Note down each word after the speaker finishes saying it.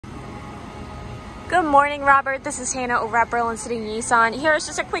Good morning, Robert. This is Hannah over at Berlin City Nissan. Here's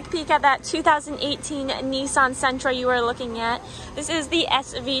just a quick peek at that 2018 Nissan Sentra you were looking at. This is the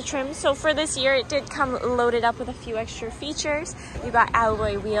SV trim. So for this year, it did come loaded up with a few extra features. You got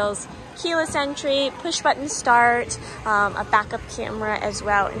alloy wheels, keyless entry, push button start, a backup camera as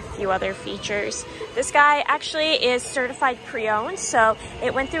well, and a few other features. This guy actually is certified pre-owned, so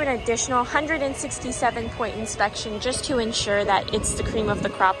it went through an additional 167-point inspection just to ensure that it's the cream of the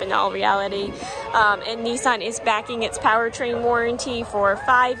crop in all reality. And Nissan is backing its powertrain warranty for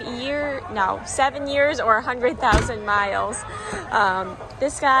 7 years or 100,000 miles.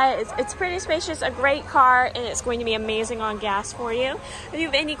 This guy, it's pretty spacious, a great car, and it's going to be amazing on gas for you. If you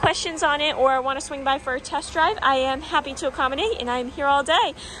have any questions on it or want to swing by for a test drive, I am happy to accommodate, and I'm here all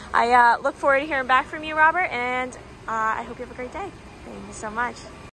day. I look forward to hearing back from you, Robert, and I hope you have a great day. Thank you so much.